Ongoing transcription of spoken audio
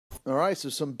All right, so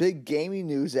some big gaming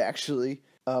news, actually.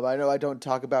 I know I don't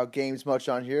talk about games much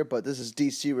on here, but this is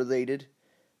DC related.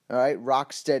 All right,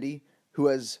 Rocksteady, who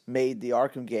has made the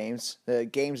Arkham games,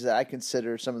 games that I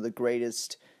consider some of the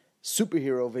greatest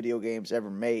superhero video games ever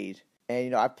made.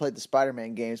 And, I've played the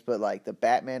Spider-Man games, but, the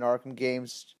Batman Arkham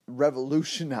games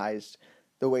revolutionized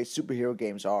the way superhero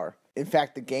games are. In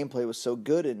fact, the gameplay was so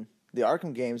good in the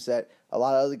Arkham games that a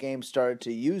lot of other games started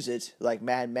to use it, like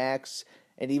Mad Max,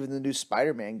 and even the new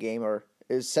Spider-Man game are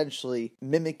essentially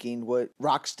mimicking what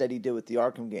Rocksteady did with the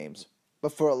Arkham games.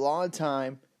 But for a long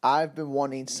time, I've been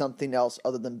wanting something else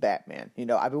other than Batman.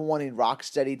 I've been wanting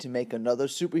Rocksteady to make another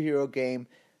superhero game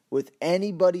with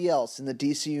anybody else in the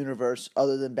DC universe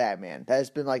other than Batman. That has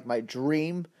been my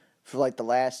dream for the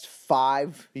last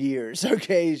 5 years.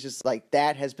 Okay, it's just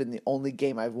that has been the only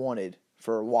game I've wanted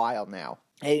for a while now.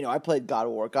 Hey, I played God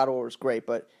of War. God of War was great,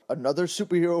 but another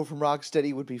superhero from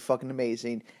Rocksteady would be fucking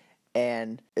amazing.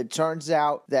 And it turns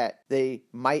out that they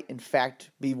might, in fact,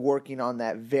 be working on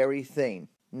that very thing.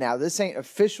 Now, this ain't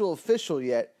official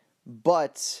yet,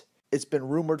 but it's been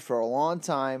rumored for a long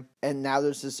time. And now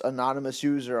there's this anonymous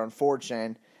user on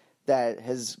 4chan that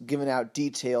has given out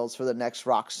details for the next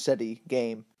Rocksteady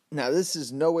game. Now, this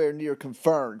is nowhere near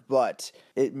confirmed, but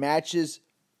it matches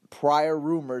prior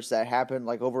rumors that happened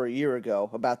over a year ago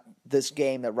about this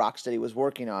game that Rocksteady was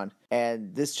working on,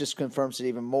 and this just confirms it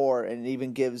even more, and it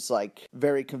even gives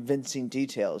very convincing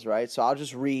details, right? So I'll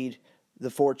just read the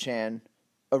 4chan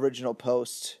original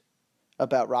post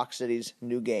about Rocksteady's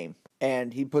new game,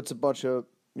 and he puts a bunch of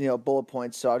bullet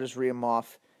points, so I'll just read them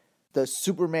off. The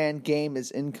Superman game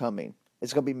is incoming.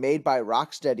 It's going to be made by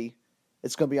Rocksteady.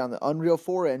 It's going to be on the Unreal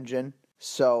 4 engine.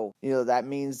 So, that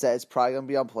means that it's probably going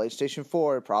to be on PlayStation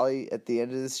 4, probably at the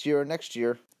end of this year or next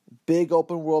year. Big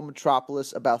open world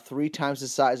metropolis, about 3 times the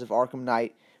size of Arkham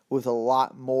Knight, with a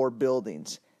lot more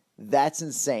buildings. That's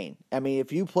insane. I mean,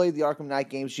 if you played the Arkham Knight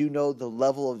games, you know the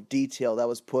level of detail that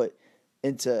was put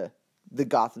into the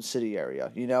Gotham City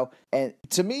area, And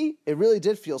to me, it really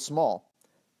did feel small.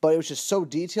 But it was just so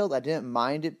detailed, I didn't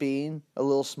mind it being a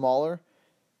little smaller.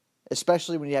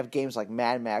 Especially when you have games like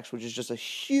Mad Max, which is just a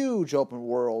huge open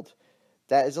world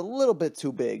that is a little bit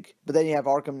too big. But then you have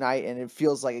Arkham Knight, and it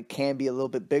feels like it can be a little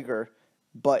bit bigger,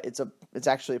 but it's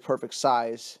actually a perfect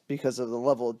size because of the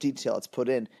level of detail it's put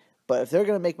in. But if they're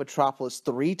going to make Metropolis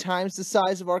 3 times the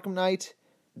size of Arkham Knight,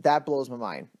 that blows my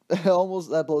mind.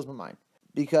 That blows my mind.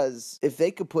 Because if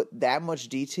they could put that much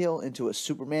detail into a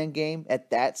Superman game at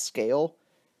that scale,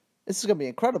 this is going to be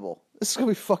incredible. This is going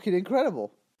to be fucking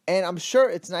incredible. And I'm sure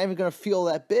it's not even going to feel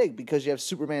that big because you have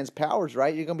Superman's powers,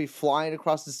 right? You're going to be flying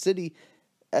across the city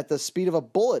at the speed of a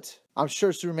bullet. I'm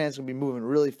sure Superman's going to be moving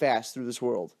really fast through this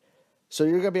world. So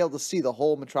you're going to be able to see the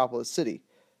whole Metropolis City.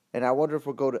 And I wonder if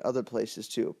we'll go to other places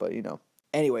too, but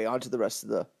Anyway, on to the rest of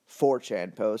the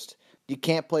 4chan post. You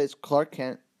can't play as Clark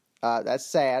Kent. That's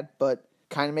sad, but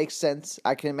kind of makes sense.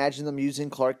 I can imagine them using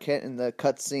Clark Kent in the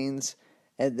cutscenes,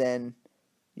 and then,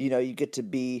 you get to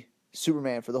be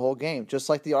Superman for the whole game, just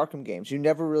like the Arkham games. You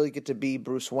never really get to be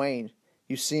Bruce Wayne.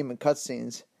 You see him in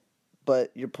cutscenes,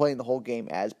 but you're playing the whole game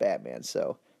as Batman,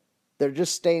 so they're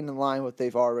just staying in line with what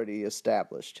they've already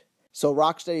established. So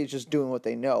Rocksteady is just doing what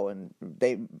they know, and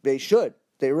they should.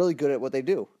 They're really good at what they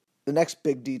do. The next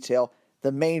big detail,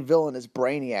 the main villain is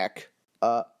Brainiac.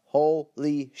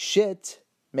 Holy shit.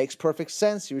 Makes perfect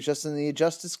sense. He was just in the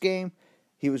Injustice game.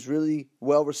 He was really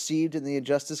well received in the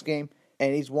Injustice game.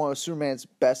 And he's one of Superman's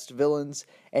best villains,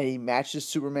 and he matches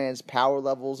Superman's power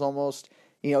levels almost.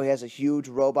 He has a huge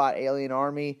robot alien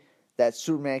army that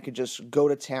Superman could just go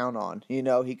to town on.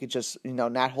 He could just,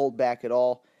 not hold back at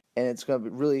all, and it's going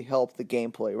to really help the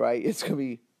gameplay, right? It's going to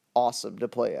be awesome to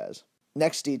play as.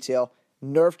 Next detail,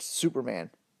 nerfed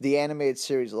Superman, the animated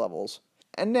series levels.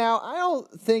 And now, I don't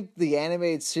think the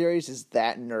animated series is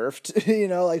that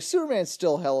nerfed. Superman's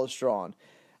still hella strong.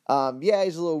 Yeah,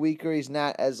 he's a little weaker. He's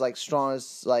not as strong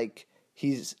as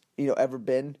he's ever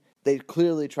been. They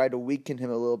clearly tried to weaken him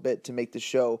a little bit to make the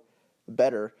show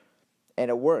better, and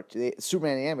it worked. The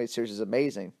Superman the animated series is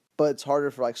amazing, but it's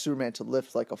harder for Superman to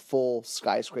lift a full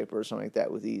skyscraper or something like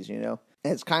that with ease, And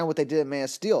it's kind of what they did in Man of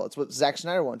Steel. It's what Zack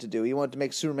Snyder wanted to do. He wanted to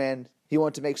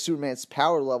make Superman's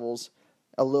power levels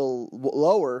a little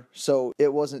lower, so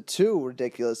it wasn't too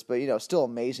ridiculous. But still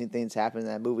amazing things happen in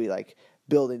that movie,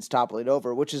 buildings toppling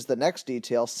over, which is the next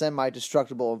detail.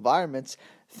 Semi-destructible environments.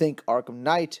 Think Arkham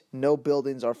Knight. No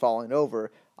buildings are falling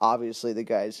over. Obviously, the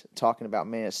guy's talking about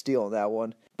Man of Steel in that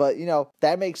one. But,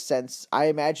 that makes sense. I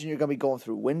imagine you're going to be going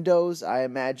through windows. I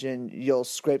imagine you'll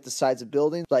scrape the sides of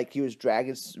buildings. He was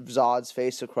dragging Zod's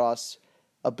face across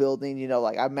a building.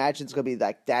 I imagine it's going to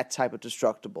be that type of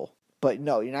destructible. But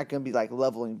no, you're not going to be like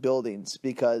leveling buildings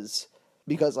because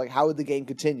like how would the game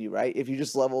continue, right? If you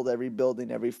just leveled every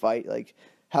building, every fight, like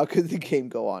how could the game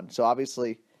go on? So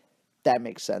obviously that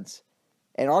makes sense.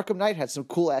 And Arkham Knight had some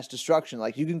cool ass destruction.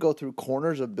 Like you can go through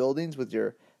corners of buildings with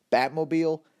your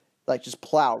Batmobile, like just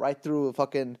plow right through a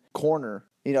fucking corner.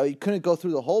 You know, you couldn't go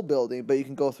through the whole building, but you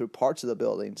can go through parts of the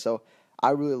building. So I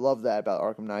really love that about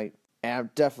Arkham Knight. And I'm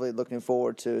definitely looking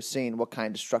forward to seeing what kind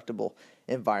of destructible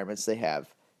environments they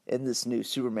have in this new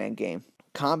Superman game.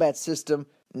 Combat system,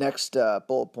 next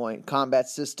bullet point. Combat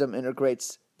system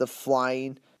integrates the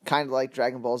flying, kind of like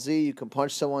Dragon Ball Z. You can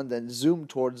punch someone, then zoom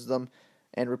towards them,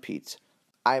 and repeat.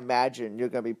 I imagine you're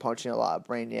going to be punching a lot of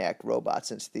Brainiac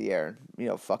robots into the air and, you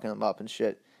know, fucking them up and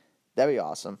shit. That'd be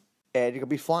awesome. And you're going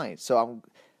to be flying. So I'm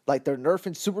like, they're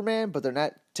nerfing Superman, but they're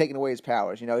not taking away his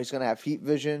powers. You know, he's going to have heat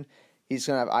vision. He's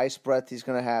going to have ice breath. He's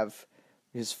going to have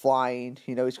his flying.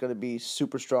 You know, he's going to be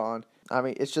super strong. I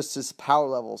mean, it's just his power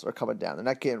levels are coming down. They're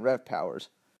not getting rev powers.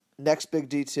 Next big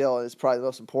detail is probably the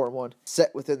most important one.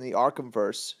 Set within the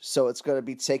Arkhamverse. So it's going to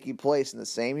be taking place in the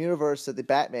same universe that the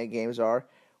Batman games are,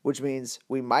 which means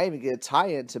we might even get a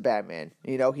tie-in to Batman.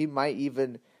 You know, he might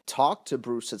even talk to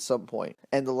Bruce at some point.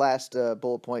 And the last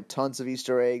bullet point, tons of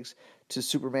Easter eggs to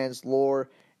Superman's lore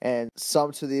and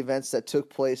some to the events that took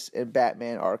place in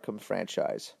Batman Arkham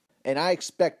franchise. And I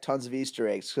expect tons of Easter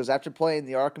eggs because after playing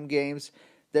the Arkham games,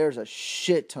 there's a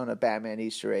shit ton of Batman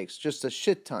Easter eggs. Just a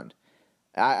shit ton.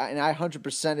 I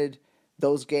 100%ed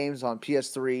those games on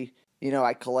PS3. You know,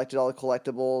 I collected all the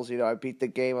collectibles. You know, I beat the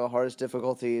game on the hardest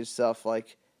difficulty and stuff.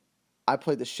 Like, I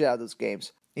played the shit out of those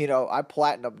games. You know, I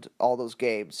platinumed all those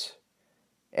games.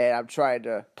 And I'm trying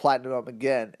to platinum them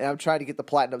again. And I'm trying to get the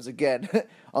platinums again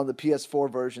on the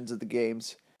PS4 versions of the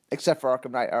games. Except for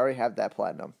Arkham Knight. I already have that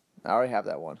platinum. I already have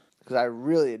that one. Because I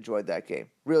really enjoyed that game.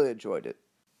 Really enjoyed it.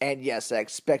 And yes, I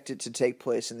expect it to take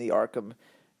place in the Arkham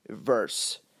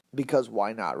verse. Because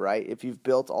why not, right? If you've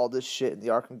built all this shit in the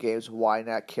Arkham games, why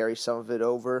not carry some of it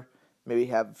over? Maybe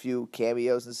have a few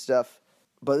cameos and stuff.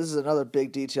 But this is another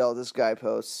big detail this guy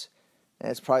posts. And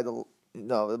it's probably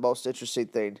the most interesting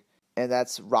thing. And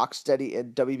that's Rocksteady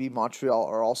and WB Montreal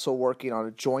are also working on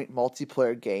a joint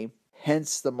multiplayer game.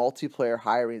 Hence the multiplayer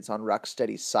hirings on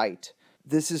Rocksteady's site.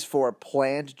 This is for a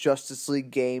planned Justice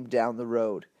League game down the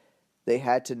road. They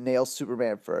had to nail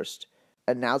Superman first.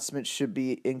 Announcements should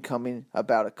be incoming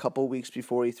about a couple weeks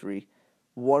before E3.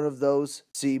 One of those,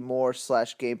 see more /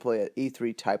 gameplay at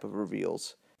E3 type of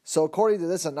reveals. So according to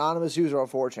this anonymous user on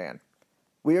 4chan,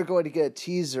 we are going to get a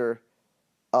teaser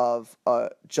of a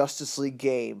Justice League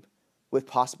game with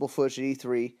possible footage at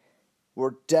E3.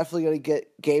 We're definitely going to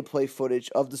get gameplay footage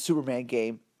of the Superman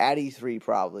game at E3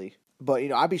 probably. But, you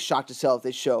know, I'd be shocked to tell if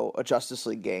they show a Justice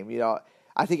League game. You know,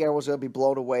 I think everyone's going to be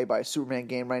blown away by a Superman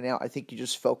game right now. I think you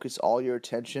just focus all your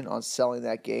attention on selling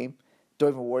that game. Don't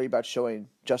even worry about showing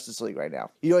Justice League right now.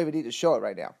 You don't even need to show it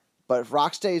right now. But if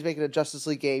Rocksteady is making a Justice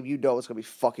League game, you know it's going to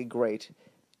be fucking great.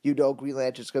 You know Green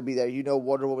Lantern's going to be there. You know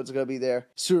Wonder Woman's going to be there.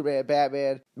 Superman,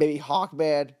 Batman, maybe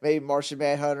Hawkman, maybe Martian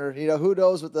Manhunter. You know, who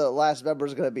knows what the last member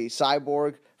is going to be.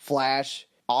 Cyborg, Flash,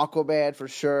 Aquaman for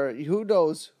sure. Who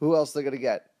knows who else they're going to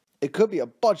get. It could be a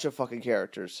bunch of fucking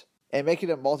characters. And making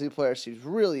it multiplayer seems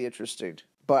really interesting.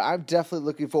 But I'm definitely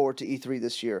looking forward to E3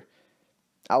 this year.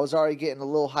 I was already getting a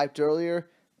little hyped earlier,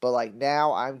 but like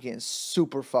now I'm getting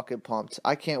super fucking pumped.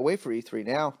 I can't wait for E3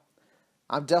 now.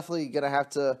 I'm definitely going to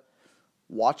have to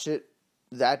watch it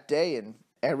that day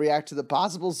and react to the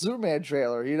possible Superman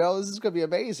trailer. You know, this is going to be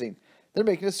amazing. They're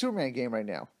making a Superman game right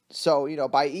now. So, you know,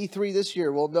 by E3 this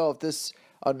year, we'll know if this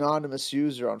anonymous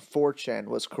user on 4chan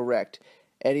was correct.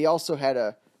 And he also had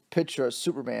a picture of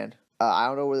Superman. I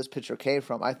don't know where this picture came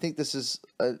from. I think this is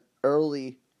an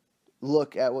early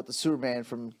look at what the Superman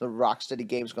from the Rocksteady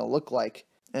game is going to look like.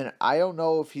 And I don't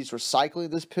know if he's recycling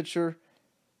this picture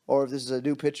or if this is a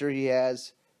new picture he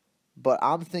has. But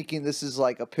I'm thinking this is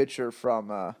like a picture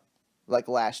from like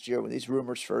last year when these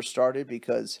rumors first started,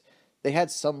 because they had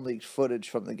some leaked footage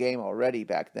from the game already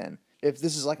back then. If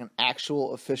this is like an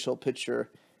actual official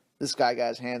picture this guy got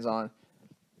his hands on,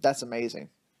 that's amazing.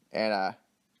 And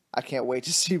I can't wait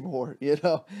to see more, you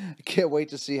know. I can't wait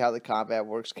to see how the combat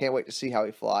works. Can't wait to see how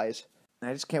he flies. And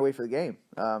I just can't wait for the game.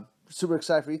 Super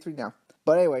excited for E3 now.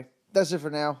 But anyway, that's it for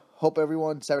now. Hope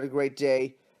everyone's having a great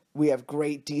day. We have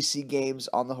great DC games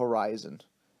on the horizon.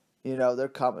 You know, they're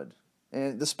coming.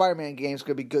 And the Spider-Man game's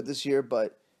going to be good this year,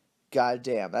 but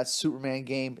goddamn, that Superman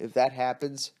game, if that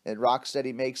happens and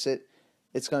Rocksteady makes it,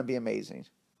 it's going to be amazing.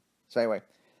 So anyway,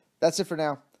 that's it for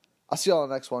now. I'll see you all on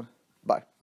the next one.